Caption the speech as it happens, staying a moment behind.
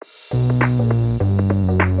Right,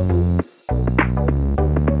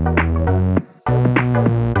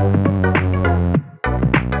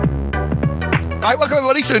 welcome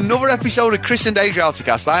everybody to another episode of Chris and Dave's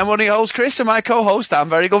RealityCast. I'm one of your hosts, Chris, and my co-host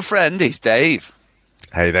and very good friend is Dave.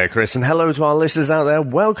 Hey there, Chris, and hello to our listeners out there.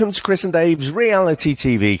 Welcome to Chris and Dave's Reality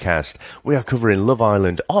TV Cast. We are covering Love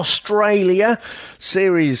Island Australia,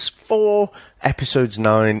 Series 4, Episodes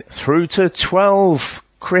 9 through to 12.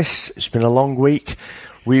 Chris, it's been a long week.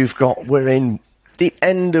 We're in the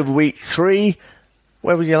end of week 3.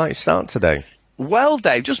 Where would you like to start today? Well,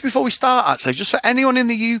 Dave, just before we start, actually, just for anyone in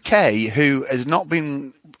the UK who has not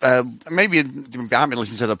been, maybe they haven't been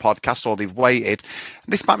listening to the podcast or they've waited,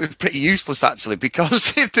 this might be pretty useless, actually,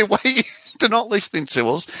 because if they wait, they're not listening to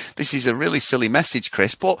us. This is a really silly message,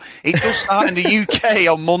 Chris, but it does start in the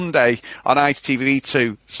UK on Monday on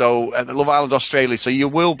ITV2, so Love Island Australia, so you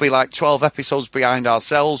will be like 12 episodes behind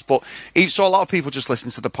ourselves, but so a lot of people just listen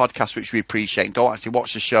to the podcast, which we appreciate, and don't actually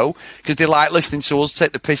watch the show, because they like listening to us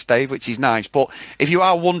take the piss, Dave, which is nice. But if you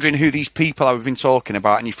are wondering who these people are we've been talking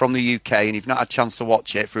about, and you're from the UK, and you've not had a chance to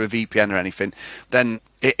watch it through a VPN or anything, then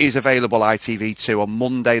it is available ITV2 on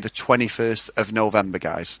Monday, the 21st of November,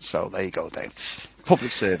 guys. So there you go, Dave.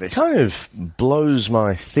 Public service. Kind of blows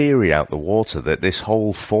my theory out the water that this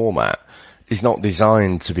whole format is not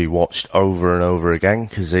designed to be watched over and over again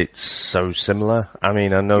because it's so similar. I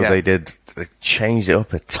mean, I know they changed it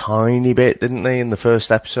up a tiny bit, didn't they, in the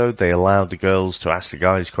first episode? They allowed the girls to ask the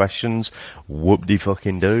guys questions.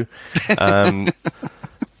 Whoop-de-fucking-do.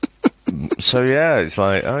 So, yeah, it's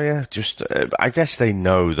like, oh, yeah, just, I guess they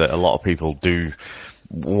know that a lot of people do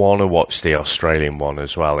want to watch the Australian one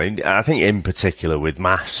as well. I think in particular with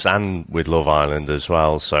Maths and with Love Island as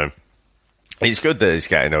well. So it's good that it's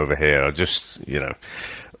getting over here. I just,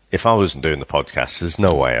 if I wasn't doing the podcast, there's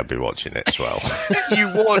no way I'd be watching it as well. You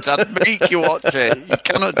would. I'd make you watch it. You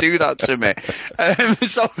cannot do that to me.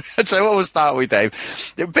 So what we'll start with, Dave.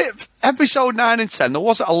 Episode 9 and 10, there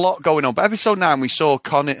wasn't a lot going on, but episode 9 we saw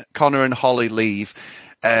Connor and Holly leave.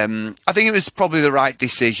 I think it was probably the right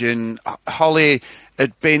decision. Holly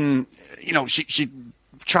had been, she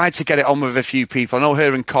tried to get it on with a few people. I know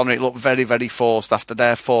her and Connor, it looked very, very forced after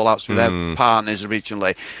their fallouts with their partners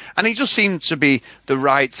originally. And it just seemed to be the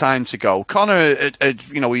right time to go. Connor,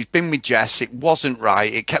 he's been with Jess. It wasn't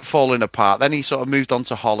right. It kept falling apart. Then he sort of moved on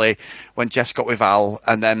to Holly when Jess got with Al.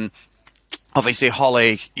 And then, obviously,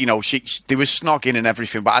 Holly, they were snogging and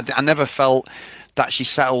everything. But I never felt that she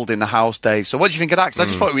settled in the house, Dave. So what do you think of that? Because I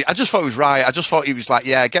just thought it was right. I just thought he was like,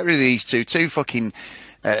 yeah, get rid of these two fucking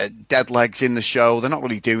dead legs in the show. They're not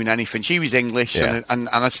really doing anything. She was English, and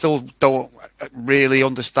I still don't really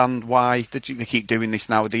understand why they keep doing this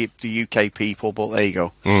now with the UK people, but there you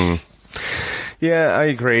go. Yeah, I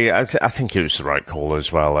agree. I think it was the right call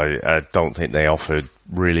as well. I don't think they offered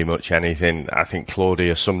really much anything. I think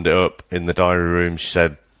Claudia summed it up in the diary room. She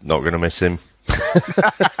said, not going to miss him.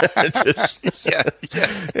 I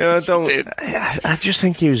just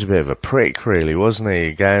think he was a bit of a prick, really, wasn't he?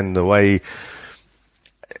 Again, the way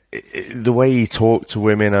he talked to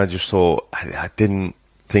women, I just thought I didn't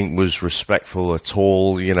think was respectful at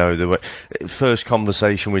all. The first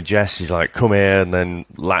conversation with Jess, he's like, "Come here," and then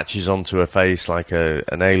latches onto her face like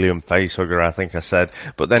an alien face hugger, I think I said.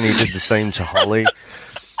 But then he did the same to Holly.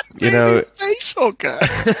 Face hugger.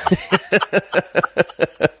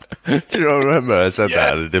 Do you remember I said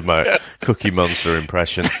that? I did my Cookie Monster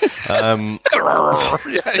impression.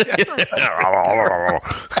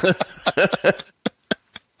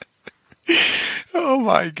 Oh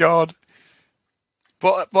my God!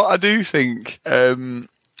 But I do think the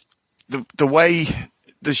way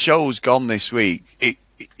the show's gone this week,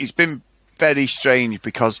 it's been very strange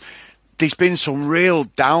because there's been some real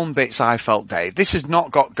down bits, I felt, Dave. This has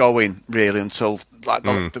not got going really until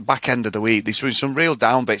the back end of the week. There's been some real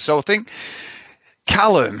down bits. So I think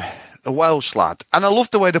Callum, the Welsh lad, and I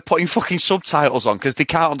love the way they're putting fucking subtitles on because they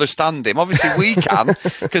can't understand him. Obviously we can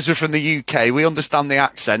because we're from the UK. We understand the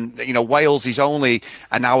accent. Wales is only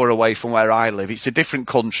an hour away from where I live. It's a different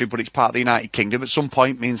country, but it's part of the United Kingdom. At some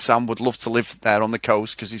point, me and Sam would love to live there on the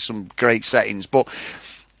coast because there's some great settings. But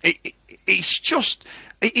it's just...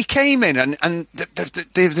 He came in and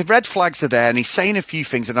the red flags are there and he's saying a few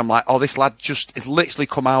things and I'm like, oh, this lad just literally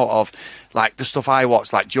come out of like the stuff I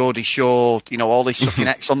watch, like Geordie Shore, all this stuff in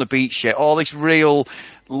X on the Beach shit, all this real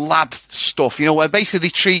lad stuff, where basically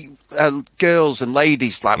they treat girls and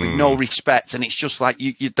ladies like with no respect, and it's just like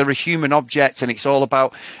they're a human object, and it's all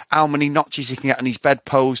about how many notches he can get on his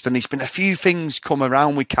bedpost. And there's been a few things come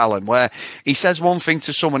around with Callum where he says one thing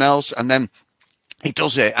to someone else and then He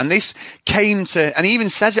does it. And this came to, and he even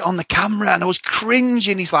says it on the camera, and I was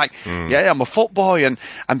cringing. He's like, yeah, I'm a footboy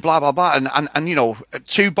and blah, blah, blah. And, you know,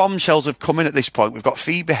 two bombshells have come in at this point. We've got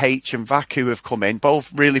Phoebe H and Vacu have come in,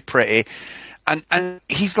 both really pretty. And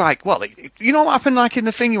he's like, well, you know what happened like in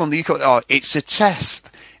the thingy one? You could, oh, it's a test.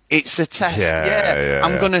 It's a test. Yeah.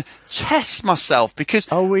 I'm going to test myself because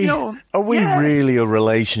are we really a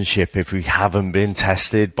relationship if we haven't been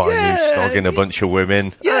tested by me snogging a bunch of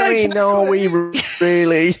women? Yeah, I mean, are we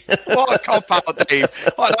really? What a cop out, Dave!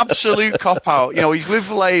 What an absolute cop out! You know, he's with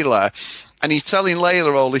Layla. And he's telling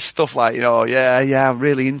Layla all this stuff like, you know, yeah, I'm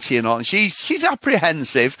really into you. And she's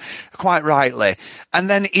apprehensive, quite rightly. And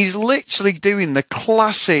then he's literally doing the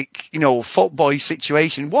classic, you know, footboy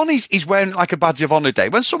situation. One, he's wearing like a badge of honour day.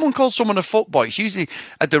 When someone calls someone a footboy, it's usually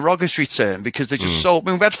a derogatory term because they're just so... I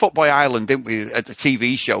mean, we had Footboy Island, didn't we, at the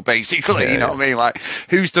TV show, basically. You know what I mean? Like,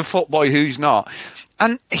 who's the footboy, who's not?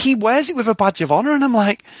 And he wears it with a badge of honour, and I'm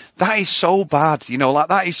like, that is so bad, you know, like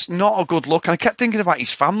that is not a good look. And I kept thinking about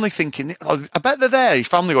his family, thinking, oh, I bet they're there, his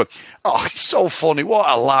family going, oh, he's so funny, what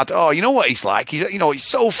a lad, oh, you know what he's like, you know, he's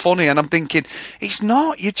so funny. And I'm thinking, it's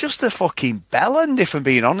not, you're just a fucking bellend, if I'm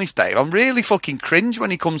being honest, Dave. I'm really fucking cringe when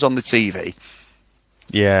he comes on the TV.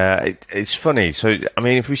 Yeah, it's funny. So, I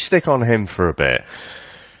mean, if we stick on him for a bit,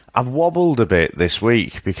 I've wobbled a bit this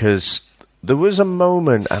week because... there was a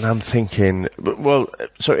moment, and I'm thinking, well,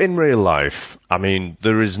 so in real life, I mean,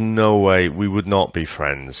 there is no way we would not be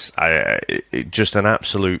friends. Just an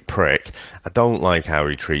absolute prick. I don't like how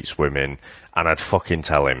he treats women, and I'd fucking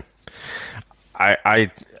tell him. And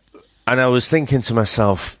I was thinking to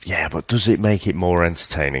myself, yeah, but does it make it more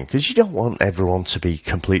entertaining? Because you don't want everyone to be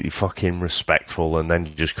completely fucking respectful and then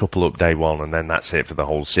just couple up day one, and then that's it for the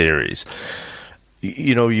whole series.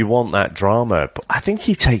 You know, you want that drama, but I think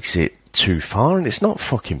he takes it too far, and it's not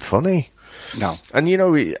fucking funny. No. And, you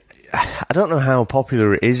know, I don't know how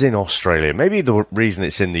popular it is in Australia. Maybe the reason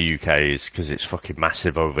it's in the UK is because it's fucking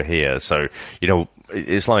massive over here. So, you know,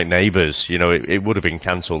 it's like Neighbours. You know, it would have been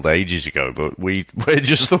cancelled ages ago, but we're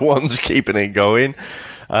just the ones keeping it going.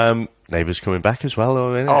 Neighbours coming back as well,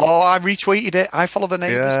 though, isn't it? Oh, I retweeted it. I follow the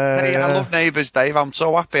Neighbours. Yeah. I love Neighbours, Dave. I'm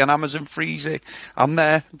so happy on Amazon Freezy. I'm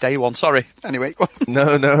there, day one. Sorry. Anyway.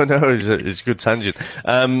 No. It's a good tangent.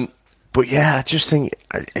 But yeah, I just think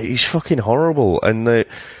he's fucking horrible. And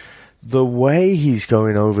the way he's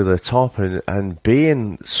going over the top and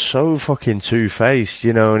being so fucking two-faced,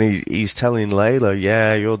 you know, and he's telling Layla,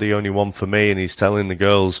 yeah, you're the only one for me, and he's telling the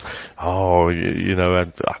girls, oh, you know,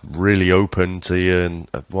 I'm really open to you and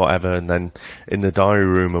whatever, and then in the diary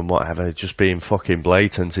room and whatever, just being fucking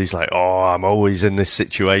blatant. He's like, oh, I'm always in this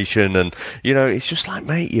situation, and, you know, it's just like,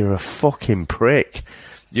 mate, you're a fucking prick.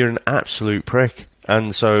 You're an absolute prick.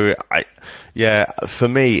 And so, for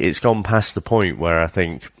me, it's gone past the point where I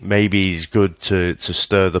think maybe he's good to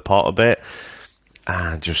stir the pot a bit.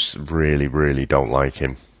 I just really, really don't like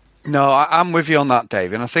him. No, I'm with you on that,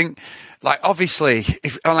 Dave. And I think, like, obviously,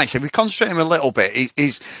 like I said, we concentrate him a little bit.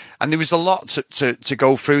 And there was a lot to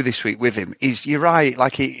go through this week with him. You're right,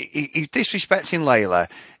 like, he's disrespecting Layla.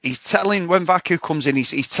 He's telling, when Vacu comes in,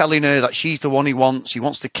 he's telling her that she's the one he wants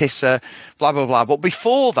to kiss her, blah, blah, blah. But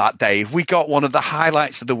before that, Dave, we got one of the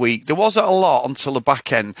highlights of the week. There wasn't a lot until the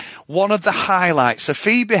back end. One of the highlights, so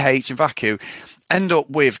Phoebe H and Vacu end up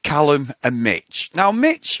with Callum and Mitch. Now,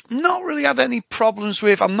 Mitch, not really had any problems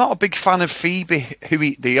with. I'm not a big fan of Phoebe,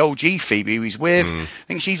 the OG Phoebe who he's with. I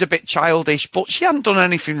think she's a bit childish, but she hadn't done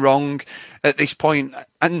anything wrong at this point.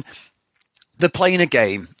 And they're playing a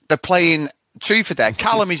game. They're playing truth or dare.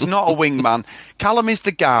 Callum is not a wingman. Callum is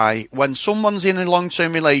the guy, when someone's in a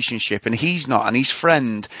long-term relationship and he's not, and his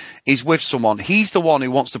friend is with someone, he's the one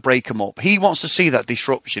who wants to break them up. He wants to see that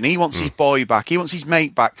disruption. He wants his boy back. He wants his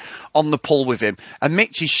mate back on the pull with him. And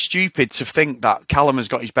Mitch is stupid to think that Callum has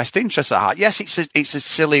got his best interests at heart. Yes, it's a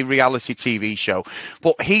silly reality TV show,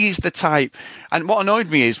 but he is the type. And what annoyed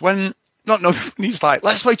me is when he's like,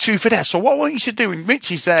 let's play truth or dare. So what I want you to do? And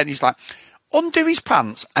Mitch is there and he's like, undo his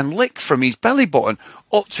pants and lick from his belly button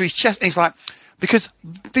up to his chest. And he's like, because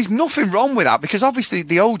there's nothing wrong with that, because obviously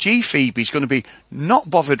the OG Phoebe's going to be not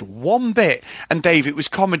bothered one bit. And Dave, it was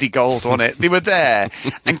comedy gold, wasn't it? They were there.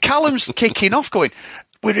 And Callum's kicking off going,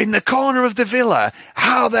 we're in the corner of the villa.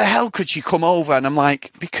 How the hell could she come over? And I'm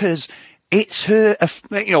like, because it's her,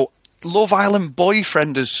 you know, Love Island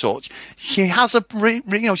boyfriend as such. She has a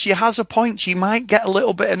point. She might get a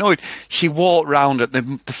little bit annoyed. She walked round at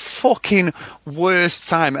the fucking worst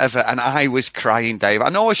time ever, and I was crying, Dave. I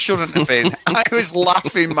know I shouldn't have been. I was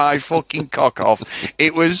laughing my fucking cock off.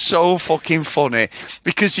 It was so fucking funny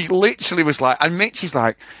because he literally was like, and Mitch is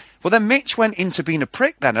like, Well, then Mitch went into being a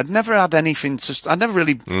prick then. I'd never had anything I never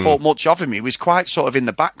really thought much of him. He was quite sort of in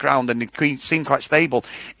the background and he seemed quite stable.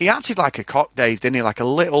 He acted like a cock, Dave, didn't he? Like a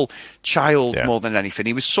little child more than anything.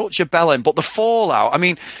 He was such a bellend. But the fallout, I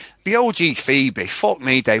mean, the OG Phoebe, fuck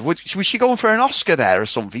me, Dave. Was she going for an Oscar there or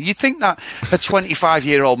something? You'd think that a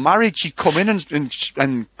 25-year-old married, she'd come in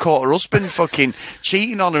and caught her husband fucking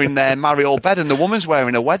cheating on her in their marital bed and the woman's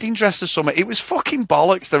wearing a wedding dress or something. It was fucking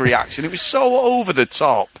bollocks, the reaction. It was so over the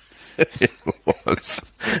top. It was.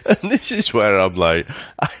 And this is where I'm like,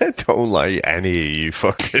 I don't like any of you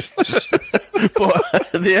fuckers.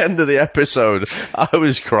 But at the end of the episode, I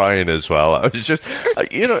was crying as well. I was just,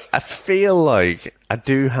 I feel like I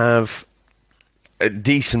do have a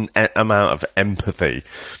decent amount of empathy.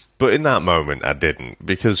 But in that moment, I didn't.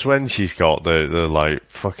 Because when she's got the like,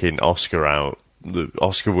 fucking Oscar out, the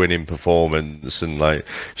Oscar-winning performance, and, like,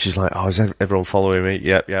 she's like, oh, is everyone following me?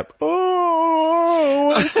 Yep.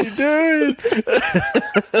 What's he doing?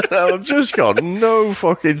 I've just got no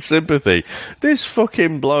fucking sympathy. This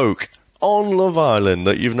fucking bloke on Love Island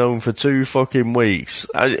that you've known for 2 fucking weeks,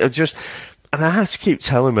 I have to keep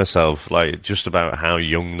telling myself, like, just about how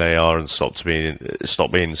young they are and stop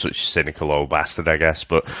being such a cynical old bastard, I guess.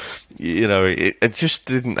 But, I just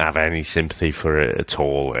didn't have any sympathy for it at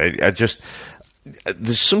all.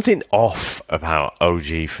 There's something off about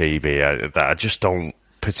OG Phoebe that I just don't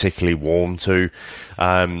particularly warm to.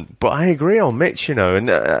 But I agree on Mitch, and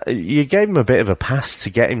you gave him a bit of a pass to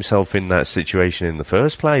get himself in that situation in the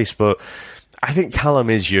first place. But I think Callum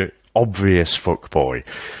is your obvious fuckboy.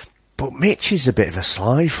 But Mitch is a bit of a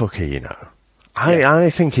sly fucker, I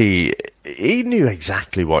think he knew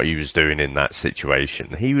exactly what he was doing in that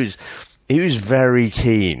situation. He was very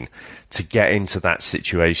keen to get into that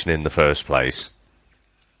situation in the first place.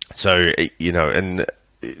 So, and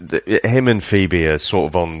him and Phoebe are sort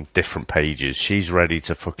of on different pages. She's ready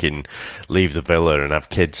to fucking leave the villa and have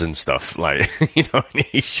kids and stuff. Like, and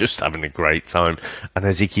he's just having a great time. And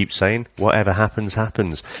as he keeps saying, whatever happens,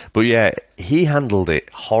 happens. But yeah, he handled it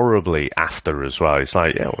horribly after as well. It's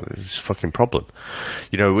like, it's a fucking problem.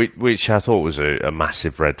 Which I thought was a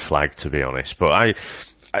massive red flag, to be honest. But I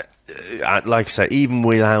like I say, even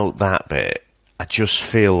without that bit, I just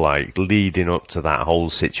feel like leading up to that whole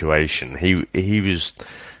situation, he was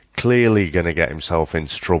clearly going to get himself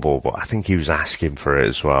into trouble, but I think he was asking for it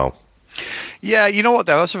as well. Yeah, you know what,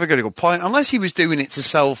 though? That's a very good point. Unless he was doing it to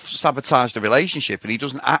self-sabotage the relationship and he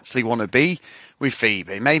doesn't actually want to be with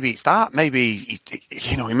Phoebe, maybe it's that. Maybe,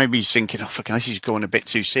 maybe he's thinking, oh, fucking, this is going a bit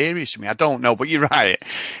too serious for me. I don't know, but you're right.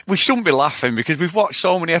 We shouldn't be laughing because we've watched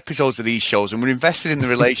so many episodes of these shows and we're invested in the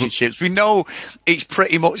relationships. We know it's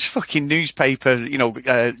pretty much fucking newspaper,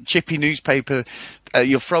 chippy newspaper.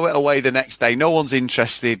 You'll throw it away the next day. No one's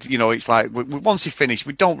interested. It's like, once you finish,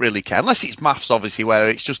 we don't really care. Unless it's maths, obviously, where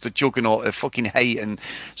it's just a juggernaut of fucking hate and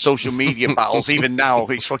social media battles. Even now,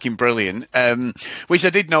 it's fucking brilliant. Which I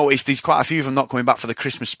did notice, there's quite a few of them not coming back for the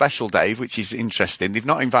Christmas special, Dave, which is interesting. They've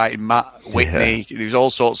not invited Matt Whitney. Yeah. There's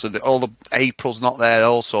all sorts of, all the April's not there,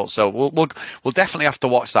 all sorts. So we'll definitely have to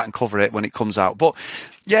watch that and cover it when it comes out. But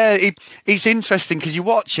yeah, it's interesting because you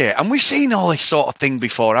watch it, and we've seen all this sort of thing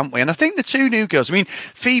before, haven't we? And I think the 2 new girls, I mean,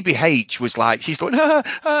 Phoebe H was like, she's going,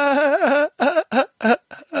 oh,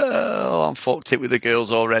 I'm fucked it with the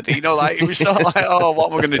girls already. It was sort of like, oh,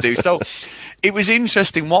 what am I going to do? So it was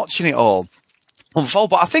interesting watching it all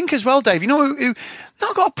unfold. But I think as well, Dave, who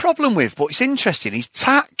not got a problem with, but it's interesting, his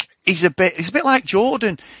tack is a bit like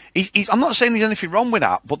Jordan. I'm not saying there's anything wrong with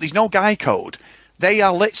that, but there's no guy code. They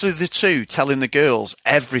are literally the 2 telling the girls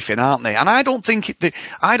everything, aren't they? And I don't think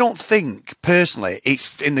personally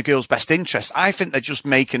it's in the girls' best interest. I think they're just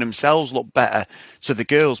making themselves look better to the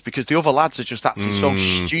girls because the other lads are just acting so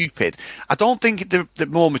stupid. I don't think they're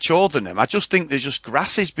more mature than them. I just think they're just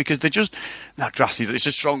grasses because they're just not grasses. It's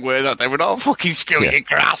a strong word, aren't they? We're not fucking skewing your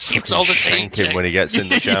grass. It's all the teaching when he gets in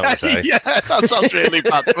the shower. Yeah, that sounds really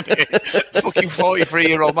bad. Fucking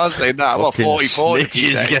 43-year-old man saying that. Well, 44.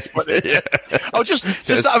 Just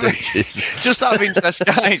out of interest,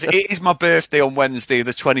 guys, it is my birthday on Wednesday,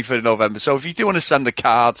 the 23rd of November. So if you do want to send the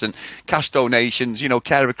cards and cash donations,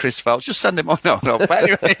 care of Chris Phelps, just send them on. No. But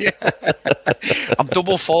anyway, I'm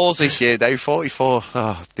double 4s this year, Dave. 44.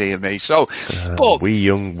 Oh, dear me. So, but wee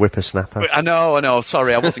young whippersnapper. I know.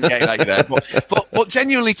 Sorry, I wasn't getting at you there. But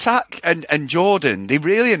genuinely, Tack and Jordan, they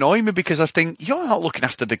really annoy me because I think you're not looking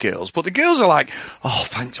after the girls. But the girls are like, oh,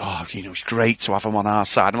 thanks. Oh, it's great to have them on our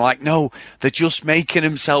side. I'm like, no, they're just making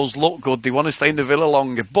themselves look good. They want to stay in the villa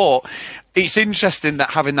longer. But it's interesting that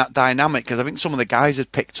having that dynamic because I think some of the guys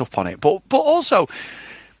had picked up on it. But also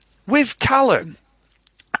with Callum,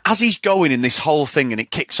 as he's going in this whole thing and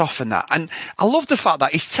it kicks off and that, and I love the fact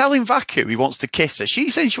that he's telling Vacu he wants to kiss her. She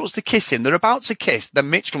says she wants to kiss him. They're about to kiss. Then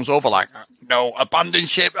Mitch comes over like, no, abandon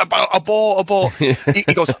ship, abort.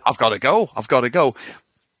 He goes, I've got to go.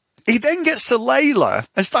 He then gets to Layla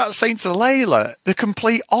and starts saying to Layla the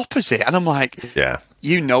complete opposite. And I'm like, yeah.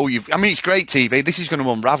 It's great TV. This is going to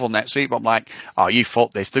unravel next week. But I'm like, oh, you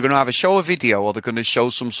fucked this. They're going to have a video or they're going to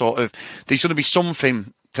show some sort of, there's going to be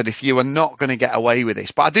something for this. You are not going to get away with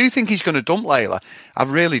this. But I do think he's going to dump Layla. I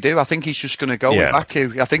really do. I think he's just going to go with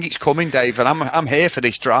Vacu. I think it's coming, Dave. And I'm here for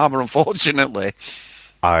this drama, unfortunately.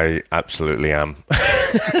 I absolutely am.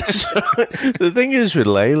 So, the thing is with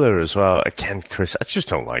Layla as well, again, Chris, I just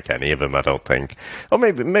don't like any of them, I don't think. Or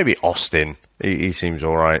maybe Austin. He seems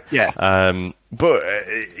all right. Yeah. But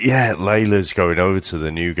Layla's going over to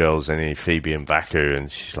the new girls, Phoebe and Vacu,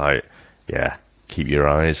 and she's like, yeah, keep your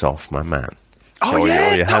eyes off my man. Oh, yeah.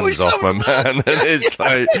 All your hands off my man. And it's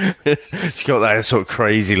like, she's got that sort of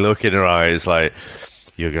crazy look in her eyes, like,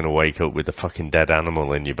 you're going to wake up with a fucking dead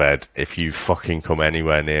animal in your bed if you fucking come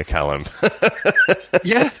anywhere near Callum.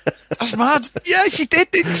 Yeah, that's mad. Yeah, she did.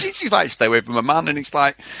 She's like, stay away from my man. And it's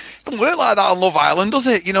like, it doesn't work like that on Love Island, does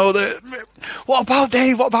it? You know, what about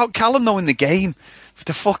Dave? What about Callum, though, in the game?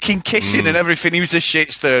 The fucking kissing and everything. He was a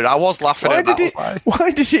shit stirrer. I was laughing at that. Why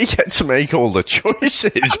did he get to make all the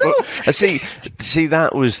choices? But see,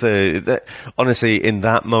 that was honestly, in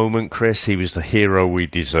that moment, Chris, he was the hero we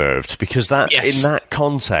deserved. Because in that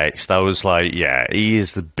context, I was like, yeah, he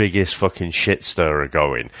is the biggest fucking shit stirrer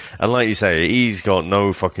going. And like you say, he's got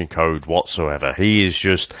no fucking code whatsoever. He is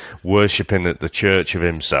just worshipping at the church of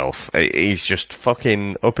himself. He's just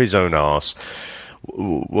fucking up his own arse.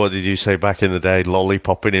 What did you say back in the day?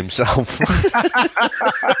 Lollipopping himself.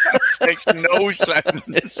 Makes no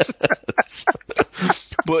sense.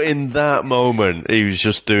 But in that moment, he was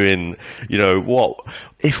just doing, what?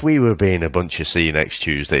 If we were being a bunch of See You Next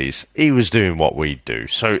Tuesdays, he was doing what we'd do.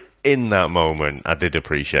 So in that moment, I did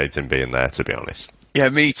appreciate him being there, to be honest. Yeah,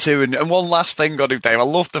 me too. And one last thing on him, Dave. I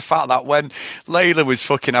love the fact that when Layla was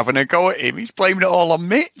fucking having a go at him, he's blaming it all on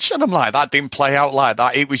Mitch. And I'm like, that didn't play out like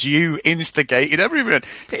that. It was you instigating everything.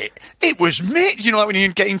 It was Mitch. You know, like when you're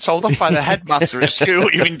getting told off by the headmaster at school,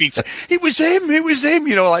 you're in detail. It was him.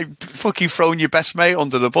 You know, like fucking throwing your best mate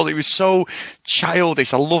under the bus. It was so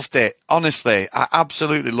childish. I loved it. Honestly, I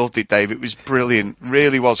absolutely loved it, Dave. It was brilliant.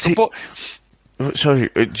 Really was. Sorry,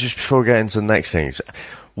 just before we get into the next things.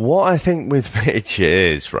 What I think with Mitch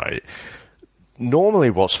is, right, normally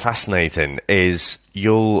what's fascinating is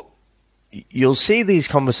you'll see these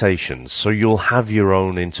conversations, so you'll have your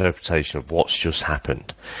own interpretation of what's just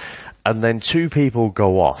happened. And then two people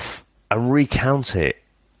go off and recount it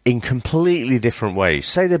in completely different ways.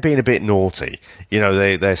 Say they're being a bit naughty,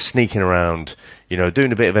 they're sneaking around,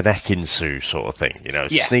 doing a bit of an Ekin-Su sort of thing,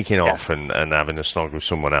 sneaking off and having a snog with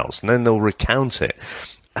someone else. And then they'll recount it.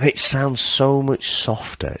 And it sounds so much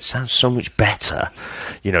softer. It sounds so much better,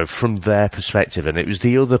 from their perspective. And it was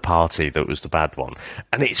the other party that was the bad one.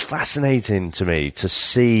 And it's fascinating to me to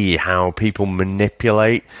see how people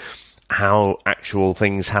manipulate how actual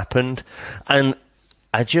things happened. And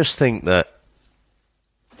I just think that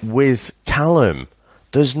with Callum,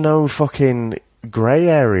 there's no fucking grey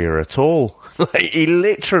area at all. Like,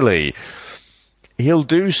 he'll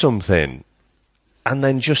do something and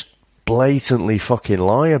then just blatantly fucking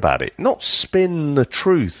lie about it, not spin the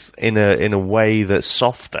truth in a way that's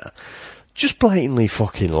softer, just blatantly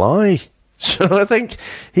fucking lie. So I think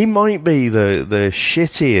he might be the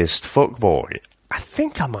shittiest fuckboy I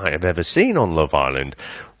think I might have ever seen on Love Island,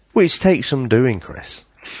 which takes some doing, Chris.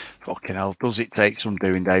 Fucking hell, does it take some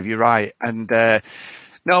doing, Dave? You're right. And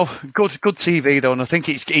no, good TV though, and I think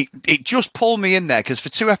it just pulled me in there because for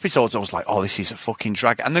 2 episodes I was like, oh, this is a fucking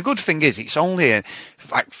drag. And the good thing is, it's only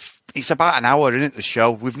it's about an hour, isn't it, the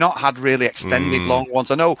show? We've not had really extended long ones.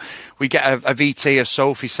 I know we get a VT as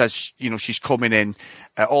Sophie says, she's coming in.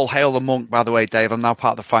 All hail the monk, by the way, Dave. I'm now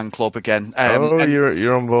part of the fan club again.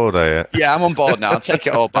 You're on board, are you? Yeah, I'm on board now. I'll take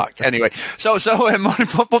it all back. Anyway, so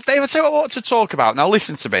but Dave, I'll tell you what I want to talk about. Now,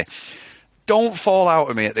 listen to me. Don't fall out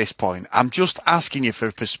of me at this point. I'm just asking you for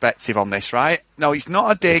a perspective on this, right? No, it's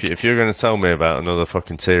not a dig. If you're going to tell me about another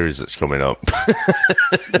fucking series that's coming up.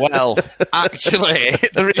 Well, actually,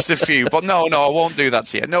 there is a few. But no, I won't do that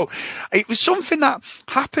to you. No, it was something that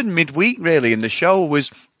happened midweek, really, in the show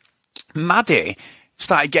was Maddie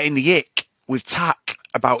started getting the ick with Tack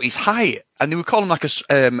about his height. And they would call him like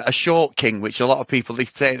a short king, which a lot of people, they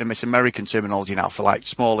say in Miss American terminology now for like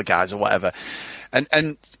smaller guys or whatever.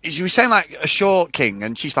 And she was saying like a short king,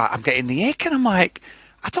 and she's like, I'm getting the ick. And I'm like,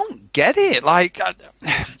 I don't get it.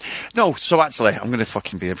 No. So actually, I'm going to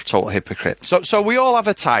fucking be a total hypocrite. So we all have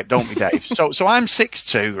a type, don't we, Dave? so I'm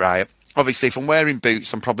 6'2", right? Obviously, if I'm wearing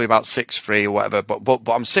boots, I'm probably about 6'3" or whatever. But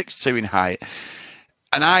I'm 6'2" in height,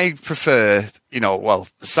 and I prefer,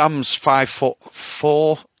 Sam's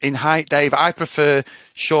 5'4" in height, Dave. I prefer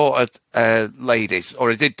shorter ladies,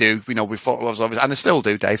 or I did do, before I was obvious, and I still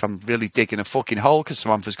do, Dave. I'm really digging a fucking hole because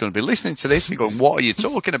Samantha's going to be listening to this and going, "What are you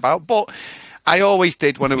talking about?" But I always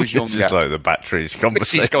did when I was younger. This is like the batteries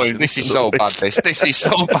conversation. This is so bad, this is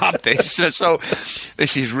so bad, this. So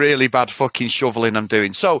this is really bad fucking shoveling I'm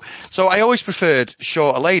doing. So I always preferred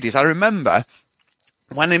shorter ladies. I remember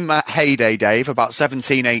when in my heyday, Dave, about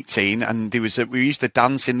 17, 18, and we used to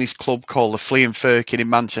dance in this club called the Flea and Firkin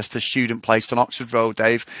in Manchester, student place on Oxford Road,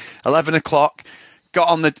 Dave. 11 o'clock. Got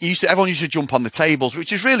on everyone used to jump on the tables,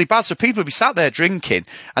 which is really bad. So people would be sat there drinking,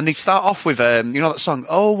 and they'd start off with, that song,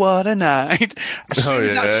 "Oh, What a Night." As soon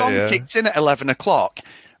as that song kicked in at 11 o'clock,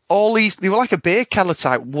 they were like a beer keller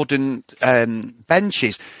type wooden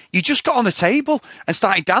benches. You just got on the table and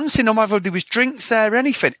started dancing, no matter if there was drinks there or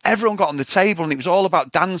anything. Everyone got on the table, and it was all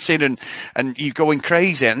about dancing and you going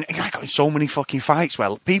crazy. And I got in so many fucking fights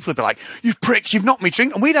where people would be like, "You pricks, you've knocked me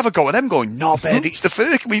drink," and we'd have a go at them, going, "No, bed, it's the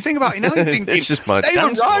Firkin." When you think about it now, you're thinking, this is my they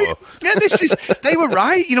dance were right. floor. Yeah, they were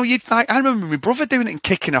right. I remember my brother doing it and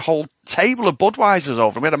kicking a whole table of Budweisers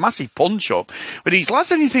over, and we had a massive punch up with these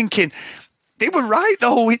lads, and you're thinking, they were right,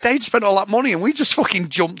 though. They'd spent all that money, and we just fucking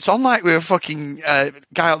jumped on like we were fucking Guy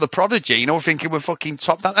out of the Prodigy, thinking we're fucking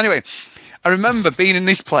top that. Anyway, I remember being in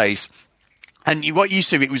this place, and what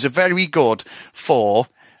used to, it was a very good for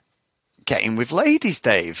getting with ladies,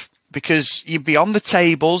 Dave. Because you'd be on the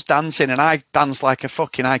tables dancing, and I dance like a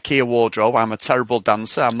fucking IKEA wardrobe. I'm a terrible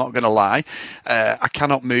dancer, I'm not going to lie. I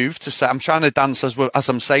cannot move to say. I'm trying to dance as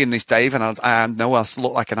I'm saying this, Dave, and I know I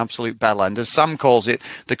look like an absolute bellend. As Sam calls it,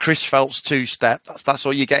 the Chris Phelps two-step. That's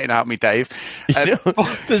all you're getting out of me, Dave.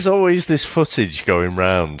 There's always this footage going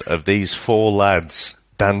round of these four lads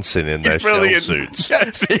dancing in their shell suits.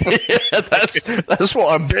 That's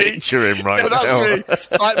what I'm picturing right that's now. Me.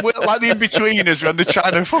 Like the in-betweeners when they're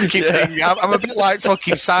trying to fucking thing. I'm a bit like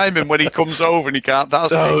fucking Simon when he comes over and he can't dance.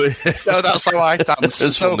 So that's how I dance.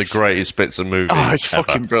 It's one of the greatest bits of movies. Oh, it's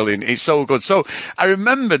fucking brilliant. It's so good. So I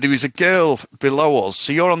remember there was a girl below us.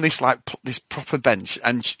 So you're on this this proper bench,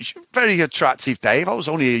 and she's very attractive, Dave. I was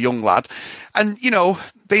only a young lad. And,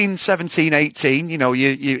 being 17, 18,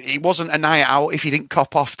 it wasn't a night out if you didn't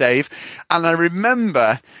cop off, Dave. And I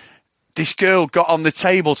remember this girl got on the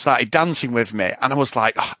table, started dancing with me. And I was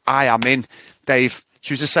like, I am in, Dave.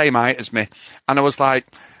 She was the same height as me. And I was like,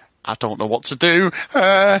 I don't know what to do.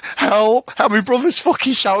 Help. And my brother's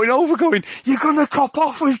fucking shouting over, going, "You're going to cop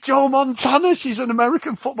off with Joe Montana. She's an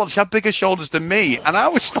American footballer. She had bigger shoulders than me." And I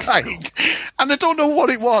was like, and I don't know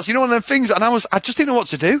what it was, one of them things. And I just didn't know what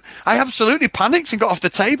to do. I absolutely panicked and got off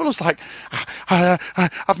the table. I was like,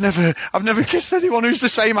 I've never kissed anyone who's the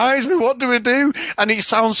same height as me. What do I do? And it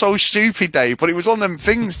sounds so stupid, Dave, but it was one of them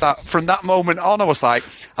things that from that moment on, I was like,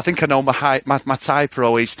 I think I know my height. My type are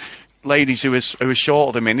always ladies who are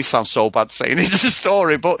shorter than me. And this sounds so bad saying it's a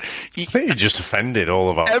story, but I think you just offended all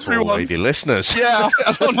of our tall lady listeners. Yeah,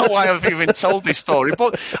 I don't know why I've even told this story,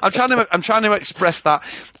 but I'm trying to express that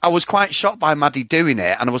I was quite shocked by Maddie doing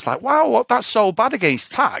it, and I was like, wow, that's so bad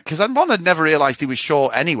against Tack, because I'd never realised he was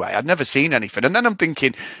short anyway. I'd never seen anything, and then I'm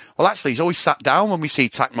thinking, well, actually, he's always sat down when we see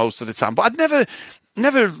Tack most of the time, but I'd never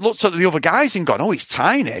looked at the other guys and gone, oh, he's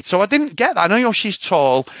tiny. So I didn't get that. I know she's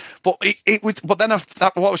tall, but it would. But then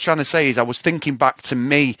what I was trying to say is I was thinking back to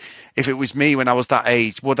me. If it was me when I was that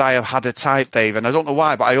age, would I have had a type, Dave? And I don't know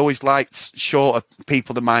why, but I always liked shorter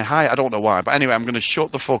people than my height. I don't know why. But anyway, I'm going to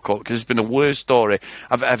shut the fuck up because it's been the worst story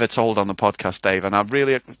I've ever told on the podcast, Dave. And I'm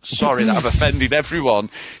really sorry that I've offended everyone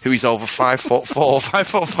who is over 5'4",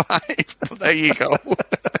 5'5". But there you go.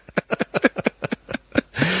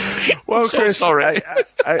 Well, so Chris, sorry.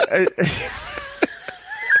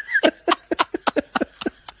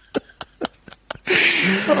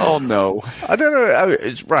 Oh no! I don't know.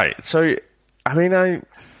 It's right. So, I mean, I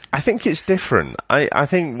think it's different. I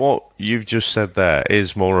think what you've just said there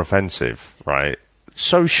is more offensive, right?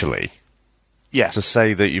 Socially, yeah. To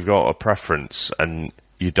say that you've got a preference and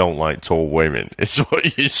you don't like tall women is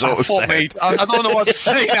what you sort of said. I don't know what to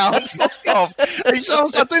say now.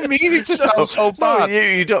 I didn't mean it to sound so bad. No,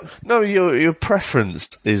 you don't. No, your preference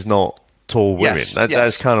is not tall women. Yes,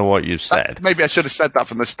 That's kind of what you've said. Maybe I should have said that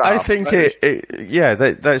from the start. I think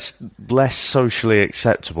that's less socially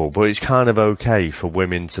acceptable, but it's kind of okay for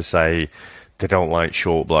women to say they don't like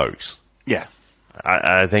short blokes. Yeah,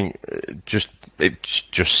 I think it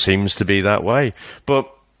just seems to be that way. But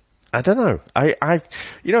I don't know.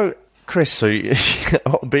 You know, Chris, so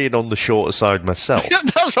being on the shorter side myself.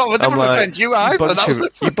 That's what I didn't want to offend you either.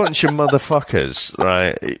 You bunch of motherfuckers,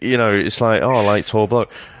 right? You know, it's like, oh, I like tall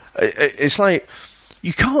bloke. It's like,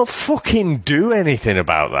 you can't fucking do anything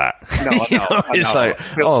about that. No, I know. It's like,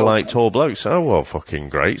 oh, I like tall blokes. Oh, well, fucking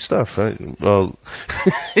great stuff. Well,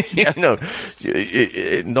 you know,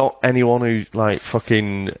 not anyone who, like,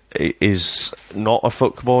 fucking is not a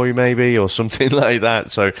fuckboy, maybe, or something like that.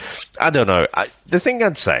 So, I don't know. The thing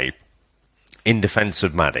I'd say, in defense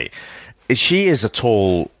of Maddie, is she is a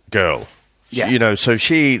tall girl. Yeah. You know, so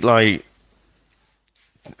she, like,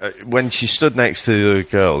 when she stood next to the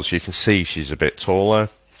girls, you can see she's a bit taller.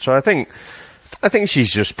 So I think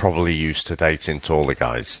she's just probably used to dating taller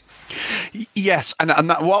guys. Yes, and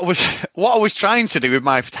that, what I was trying to do with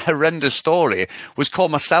my horrendous story was call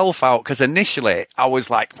myself out, because initially I was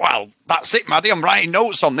like, well, that's it, Maddie, I'm writing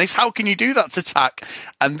notes on this. How can you do that to Tack?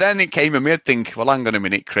 And then it came in me, I'd think, well, hang on a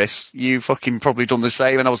minute, Chris, you fucking probably done the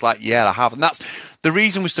same. And I was like, yeah, I have. And that's the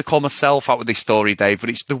reason, was to call myself out with this story, Dave, but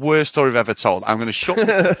it's the worst story I've ever told. I'm going to shut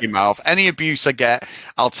my mouth. Any abuse I get,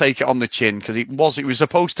 I'll take it on the chin, because it was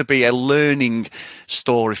supposed to be a learning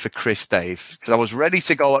story for Chris, Dave, because I was ready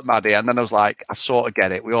to go at Maddie, and then I was like, I sort of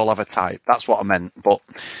get it. We all have a type. That's what I meant, but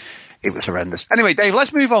it was horrendous. Anyway, Dave,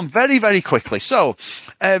 let's move on very, very quickly. So,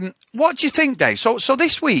 what do you think, Dave? So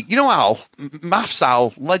this week, you know, Al, Maths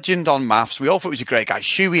Al, legend on maths. We all thought he was a great guy.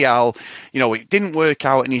 Shuey Al, you know, it didn't work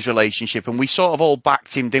out in his relationship, and we sort of all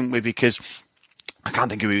backed him, didn't we? Because I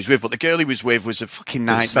can't think who he was with, but the girl he was with was a fucking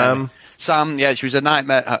nightmare. Sam, yeah, she was a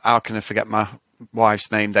nightmare. How can I forget my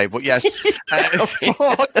wife's name, Dave? But yes,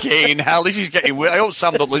 fucking hell, this is getting weird. I hope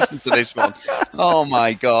Sam don't listen to this one. Oh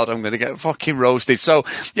my God, I'm going to get fucking roasted. So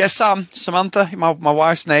yeah, Samantha, my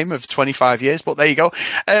wife's name of 25 years, but there you go.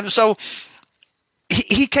 So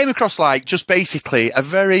he came across like just basically a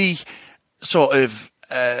very sort of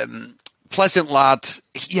pleasant lad.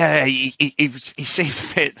 Yeah, he seemed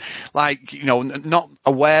a bit like, you know, not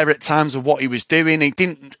aware at times of what he was doing. He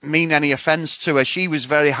didn't mean any offence to her. She was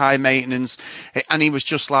very high maintenance, and he was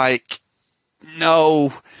just like,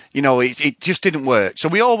 no, you know, it just didn't work. So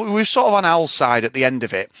we were sort of on Al's side at the end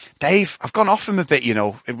of it. Dave, I've gone off him a bit, you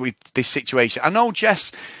know, with this situation. I know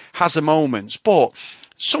Jess has her moments, but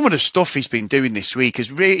some of the stuff he's been doing this week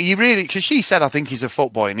is really, because she said, I think he's a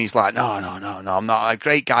fuckboy, and he's like, no, I'm not. A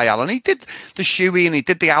great guy, Al. And he did the Shuey, and he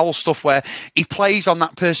did the Al stuff where he plays on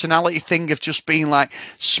that personality thing of just being like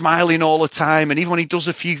smiling all the time, and even when he does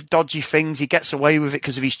a few dodgy things, he gets away with it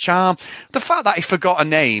because of his charm. The fact that he forgot a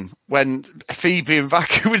name when Phoebe and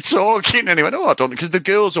Vacu were talking, and he went, oh, I don't know, because the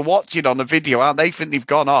girls are watching on the video, aren't they? Think they've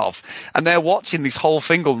gone off, and they're watching this whole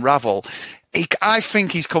thing unravel. I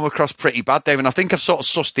think he's come across pretty bad, Dave, and I think I've sort of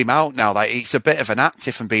sussed him out now that it's a bit of an act,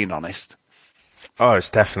 if I'm being honest. Oh, it's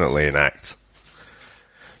definitely an act.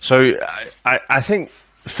 So I think,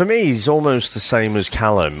 for me, he's almost the same as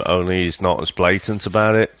Callum, only he's not as blatant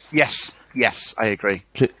about it. Yes, I agree.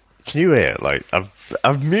 Can you hear? Like,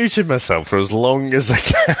 I've muted myself for as long as I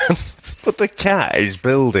can, but the cat is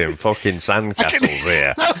building fucking sandcastles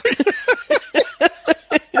here.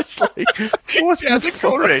 It's like, what She had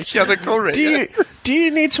the courage. Do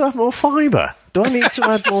you need to have more fibre? Do I need to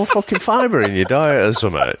add more fucking fibre in your diet or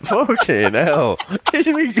something? Fucking hell. He's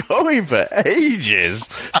been going for ages.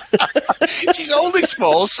 She's only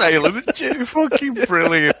small, Salem, isn't she? Fucking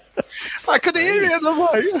brilliant. I could hear it, and I'm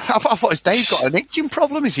like, I thought, has Dave got an itching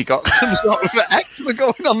problem? Has he got some sort of eczema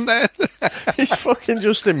going on there? He's fucking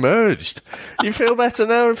just emerged. You feel better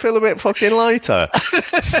now and feel a bit fucking lighter?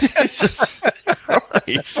 Jesus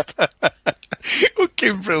Christ.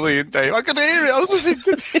 Fucking brilliant, Dave. I could hear it.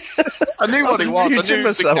 I knew what it was. I knew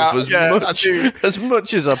myself as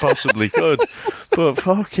much as I possibly could. But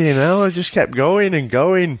fucking hell, I just kept going and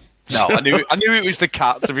going. No, I knew it was the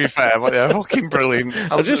cat, to be fair. But yeah, fucking brilliant.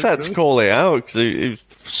 I just had to call it out because it was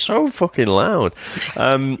so fucking loud.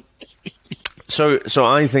 So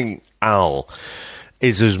I think Al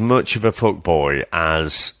is as much of a fuckboy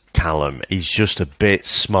as Callum. He's just a bit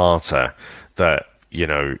smarter that, you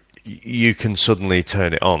know, you can suddenly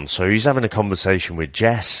turn it on. So he's having a conversation with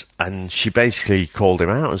Jess, and she basically called him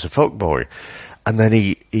out as a fuckboy. And then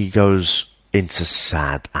he goes into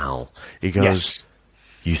sad Al. He goes... Yes.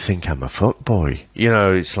 You think I'm a fuckboy? You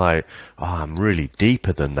know, it's like, oh, I'm really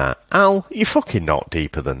deeper than that. Al, you're fucking not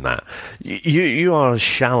deeper than that. You are as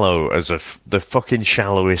shallow as the fucking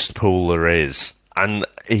shallowest pool there is. And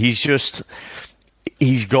he's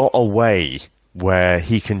got a way where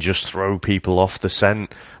he can just throw people off the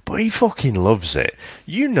scent, but he fucking loves it.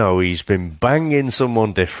 You know, he's been banging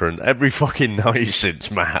someone different every fucking night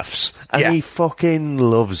since maths, and he fucking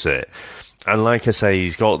loves it. And like I say,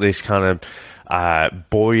 he's got this kind of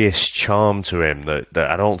boyish charm to him that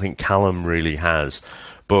I don't think Callum really has.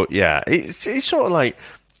 But yeah, it's sort of like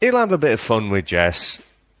he'll have a bit of fun with Jess,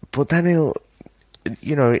 but then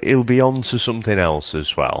he'll be on to something else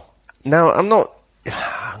as well. Now, I'm not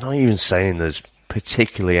even saying there's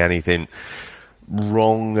particularly anything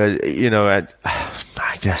wrong. I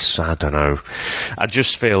guess, I don't know. I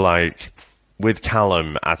just feel like with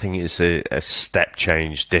Callum, I think it's a step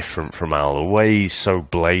change different from Al. The way he's so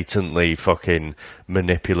blatantly fucking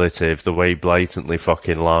manipulative, the way he blatantly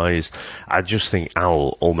fucking lies, I just think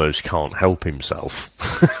Al almost can't help himself.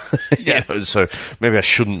 Yeah. So maybe I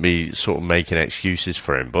shouldn't be sort of making excuses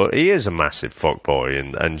for him, but he is a massive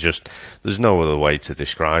fuckboy, and just there's no other way to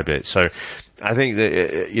describe it. So I think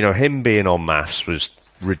that him being on maths was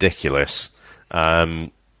ridiculous.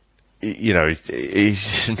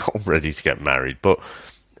 He's not ready to get married, but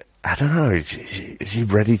I don't know. Is he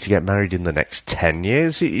ready to get married in the next 10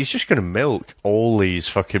 years? He's just going to milk all these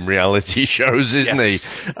fucking reality shows, isn't he?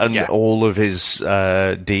 And all of his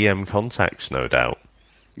DM contacts, no doubt.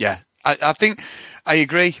 Yeah, I think I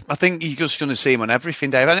agree. I think you're just going to see him on everything,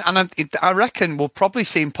 Dave. And I reckon we'll probably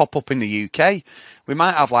see him pop up in the UK. We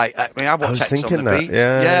might have I watch X on the Beach.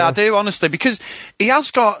 Yeah, I do, honestly, because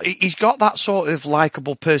he's got that sort of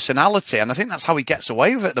likable personality, and I think that's how he gets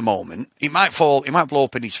away with it at the moment. He might blow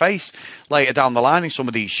up in his face later down the line in some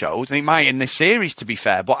of these shows, and he might in this series, to be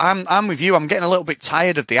fair. But I'm with you. I'm getting a little bit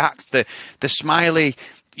tired of the act, the smiley.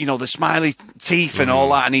 The smiley teeth and all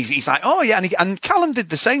that, and he's like, oh yeah, and Callum did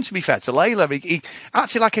the same, to be fair, to Layla. He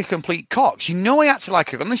acted like a complete cock. He acted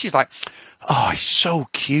like a, and then she's like, oh, he's so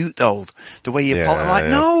cute though, the way you I'm like,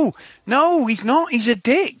 no, he's not. He's a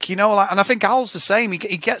dick, and I think Al's the same. He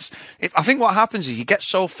gets. I think what happens is he gets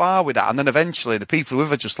so far with that, and then eventually the people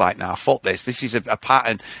with are just like, nah, fuck this. This is a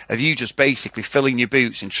pattern of you just basically filling your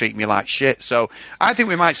boots and treating me like shit. So I think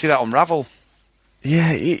we might see that unravel.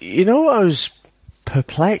 Yeah, you know what I was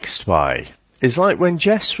perplexed by is like when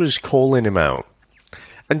Jess was calling him out,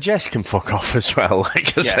 and Jess can fuck off as well.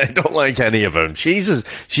 Like I said, I don't like any of them. She's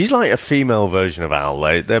like a female version of Al.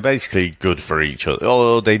 They're basically good for each other,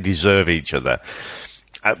 although they deserve each other.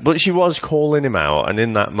 But she was calling him out, and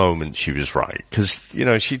in that moment she was right, because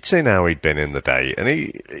she'd seen how he'd been in the day, and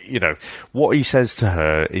he, what he says to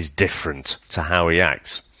her is different to how he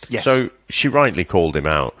acts. Yes. So she rightly called him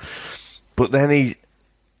out, but then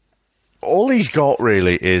all he's got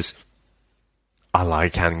really is, I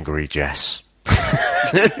like angry Jess.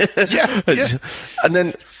 yeah. And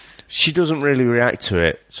then she doesn't really react to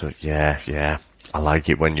it. So, yeah, I like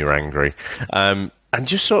it when you're angry. And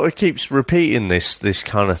just sort of keeps repeating this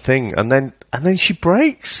kind of thing. And then she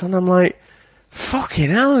breaks. And I'm like,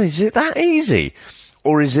 fucking hell, is it that easy?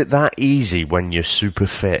 Or is it that easy when you're super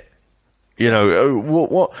fit?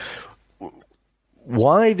 What?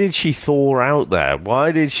 Why did she thaw out there?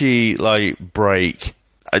 Why did she, break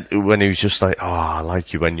when he was just like, oh, I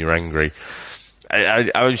like you when you're angry?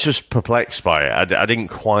 I was just perplexed by it. I didn't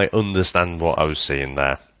quite understand what I was seeing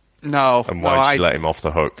there. No. And why she let him off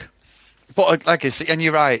the hook. But like I said, and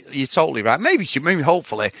you're right, you're totally right. Maybe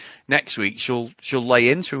hopefully next week she'll lay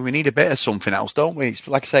into it. We need a bit of something else, don't we? It's,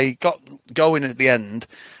 like I say, got going at the end.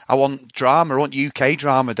 I want drama. I want UK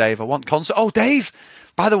drama, Dave. I want concert. Oh, Dave,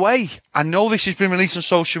 by the way, I know this has been released on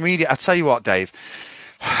social media. I tell you what, Dave,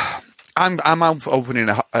 I'm opening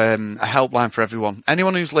a helpline for everyone.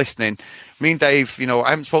 Anyone who's listening, me and Dave, I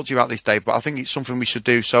haven't spoken to you about this, Dave, but I think it's something we should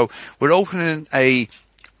do. So we're opening a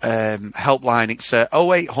helpline. It's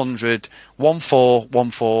 0800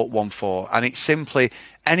 141414, and it's simply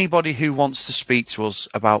anybody who wants to speak to us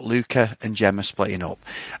about Luca and Gemma splitting up.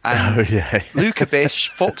 And Luca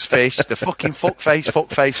Bish fucks Fish, the fucking fuckface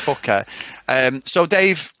fucker. So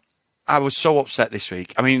Dave, I was so upset this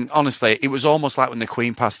week. I mean, honestly, it was almost like when the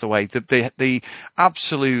Queen passed away. The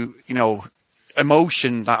absolute,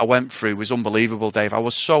 emotion that I went through was unbelievable, Dave. I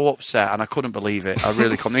was so upset and I couldn't believe it. I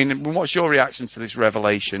really couldn't. I mean, what's your reaction to this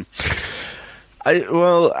revelation?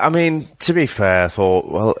 To be fair, I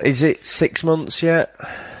thought, is it 6 months yet?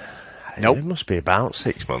 Nope. It must be about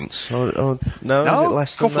 6 months. No, is it less than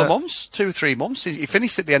that? A couple of months, 2 or 3 months. He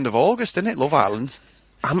finished at the end of August, didn't it, Love Island?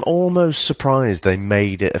 I'm almost surprised they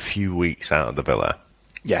made it a few weeks out of the villa.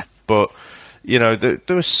 Yeah. But, there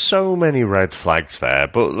were so many red flags there.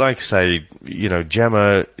 But like I say,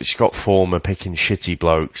 Gemma, she got former picking shitty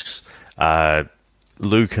blokes.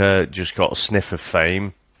 Luca just got a sniff of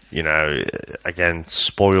fame. Again,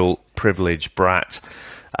 spoiled, privileged brat.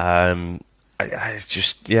 I'm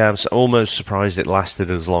almost surprised it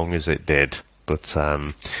lasted as long as it did. But,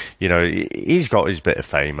 he's got his bit of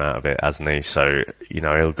fame out of it, hasn't he? So,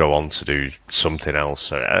 he'll go on to do something else.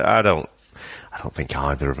 So I don't I don't think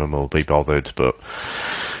either of them will be bothered. But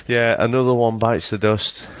yeah, another one bites the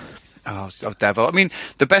dust. Oh, devil. I mean,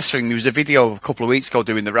 the best thing, there was a video a couple of weeks ago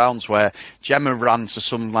doing the rounds where Gemma ran to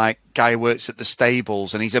some guy who works at the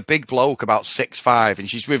stables, and he's a big bloke, about 6'5", and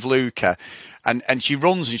she's with Luca. And she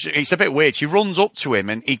runs, and it's a bit weird. She runs up to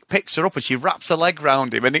him, and he picks her up, and she wraps a leg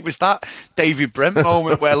round him. And it was that David Brent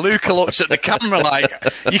moment where Luca looks at the camera like,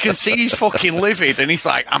 you can see he's fucking livid, and he's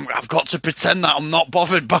like, I've got to pretend that I'm not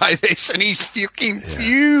bothered by this. And he's fucking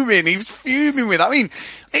fuming. He's fuming with that. I mean,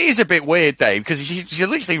 it is a bit weird, Dave, because she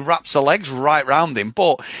literally wraps her legs right round him.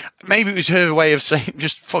 But maybe it was her way of saying,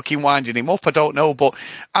 just fucking winding him up. I don't know. But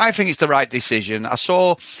I think it's the right decision. I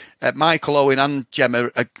saw Michael Owen and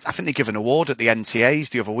Gemma, I think they give an award at the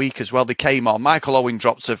NTAs the other week as well. They came on. Michael Owen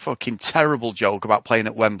dropped a fucking terrible joke about playing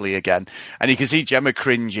at Wembley again. And you can see Gemma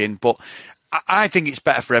cringing. But I think it's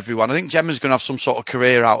better for everyone. I think Gemma's going to have some sort of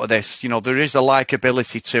career out of this. You know, there is a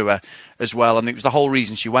likability to her as well. And it was the whole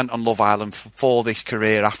reason she went on Love Island for this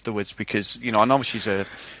career afterwards, because, you know, I know she's a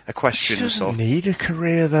question. She doesn't need a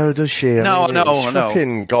career, though, does she? I know.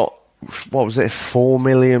 Fucking got, what was it, £4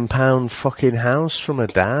 million fucking house from her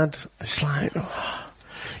dad? It's like,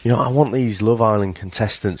 you know, I want these Love Island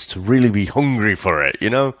contestants to really be hungry for it, you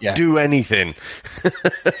know? Yeah. Do anything.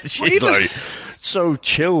 She's like so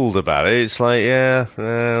chilled about it. It's like, yeah,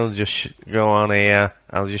 I'll just go on here.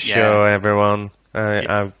 I'll just show everyone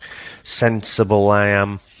how sensible I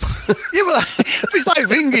am. Yeah, well, it's like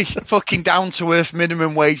Vingy, fucking down-to-earth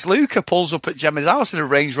minimum wage Luca pulls up at Gemma's house in a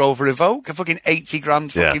Range Rover Evoque, a fucking 80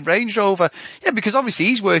 grand fucking Range Rover. Yeah, because obviously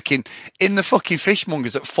he's working in the fucking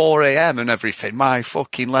fishmongers at 4 a.m. and everything. My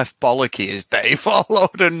fucking left bollock he is, Dave. What a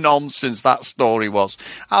load of nonsense that story was.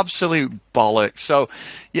 Absolute bollocks. So,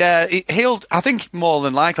 yeah, I think more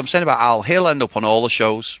than likely, I'm saying about Al, he'll end up on all the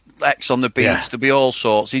shows. X on the beach, there'll be all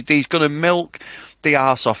sorts. He's going to milk the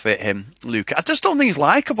arse off it, him, Luca. I just don't think he's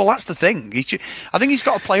likeable. That's the thing. I think he's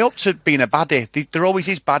got to play up to being a baddie. There always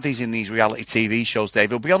is baddies in these reality TV shows,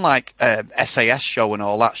 Dave. He'll be on like SAS show and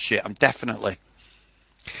all that shit. I'm definitely.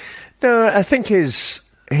 No, I think his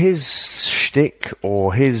shtick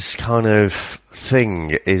or his kind of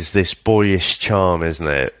thing is this boyish charm, isn't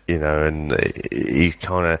it? You know, and he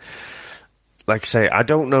kind of, like I say, I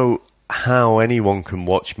don't know how anyone can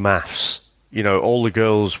watch Maths. You know, all the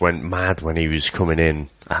girls went mad when he was coming in.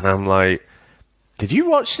 And I'm like, did you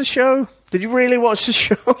watch the show? Did you really watch the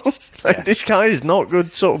show? This guy is not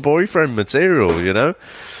good sort of boyfriend material, you know?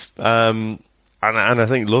 And I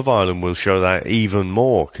think Love Island will show that even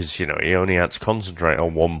more because, you know, he only had to concentrate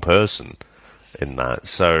on one person in that.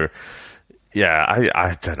 So, yeah,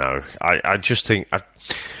 I don't know. I just think...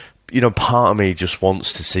 You know, part of me just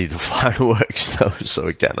wants to see the fireworks, though. So,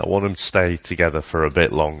 again, I want them to stay together for a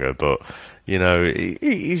bit longer. But, you know,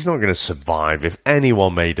 he's not going to survive. If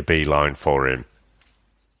anyone made a beeline for him,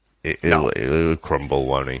 it'll crumble,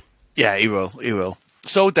 won't he? Yeah, he will.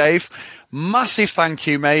 So, Dave, massive thank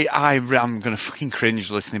you, mate. I'm going to fucking cringe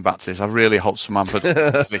listening back to this. I really hope someone put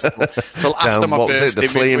this till after my birthday. Was it? The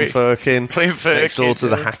Flea and Firkin? Next door to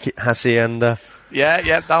the Hacienda.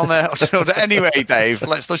 Yeah, down there. Anyway, Dave,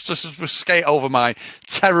 let's just skate over my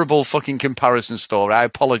terrible fucking comparison story. I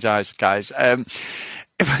apologise, guys.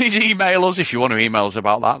 Please email us if you want to email us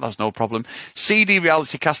about that. That's no problem.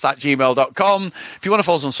 cdrealitycast@gmail.com. If you want to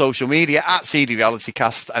follow us on social media,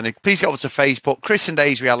 @cdrealitycast. And please get over to Facebook, Chris and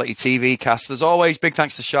Dave's Reality TV Cast. As always, big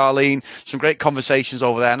thanks to Charlene. Some great conversations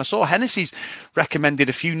over there. And I saw Hennessy's recommended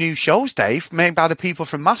a few new shows, Dave, made by the people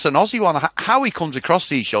from Massa and Aussie one. How he comes across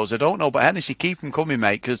these shows, I don't know. But Hennessy, keep them coming,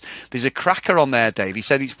 mate, because there's a cracker on there, Dave. He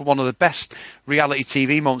said it's one of the best reality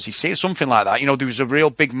TV moments he's seen, something like that. You know, there was a real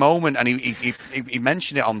big moment, and he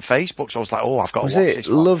mentioned it on Facebook, so I was like, oh, I've got to watch this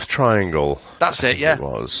one. Love Triangle? That's it, yeah. It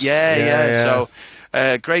was. Yeah. So,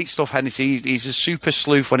 great stuff, Hennessy. He's a super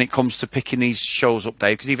sleuth when it comes to picking these shows up,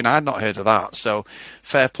 Dave, because even I had not heard of that, so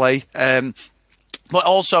fair play. But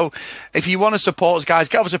also, if you want to support us, guys,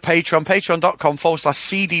 get over to Patreon,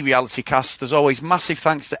 patreon.com/CD RealityCast. As always, massive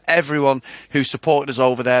thanks to everyone who supported us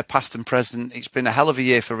over there, past and present. It's been a hell of a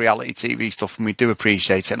year for reality TV stuff, and we do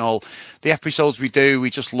appreciate it. And all the episodes we do, we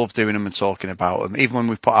just love doing them and talking about them, even when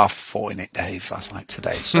we put our foot in it, Dave. That's like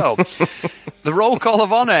today. So, the roll call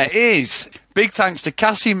of honour is... Big thanks to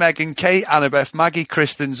Cassie, Megan, Kate, Annabeth, Maggie,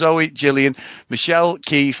 Kristen, Zoe, Gillian, Michelle,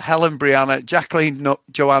 Keith, Helen, Brianna, Jacqueline,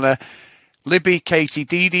 Joanna, Libby, Katie,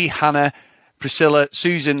 Dee Dee, Hannah, Priscilla,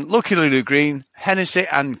 Susan, Lucky Lulu Green, Hennessy,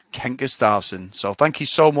 and Kent Gustafson. So thank you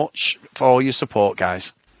so much for all your support,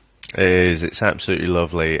 guys. It's absolutely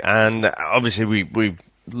lovely. And obviously we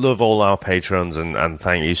love all our patrons and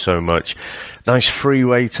thank you so much. Nice free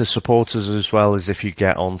way to support us as well is if you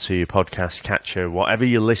get onto your podcast catcher, whatever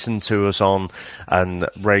you listen to us on, and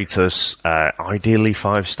rate us, ideally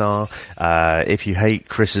 5-star. If you hate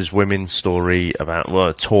Chris's women's story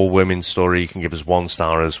a tall women's story, you can give us 1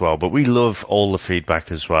 star as well. But we love all the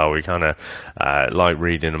feedback as well. We kind of like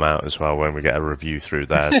reading them out as well when we get a review through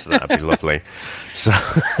there, so that'd be lovely. So,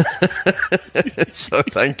 so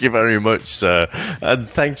thank you very much, sir. And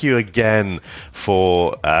thank you again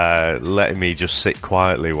for letting me just sit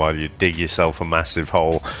quietly while you dig yourself a massive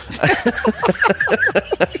hole.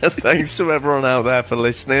 Thanks to everyone out there for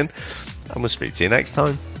listening, and we'll speak to you next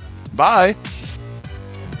time. Bye.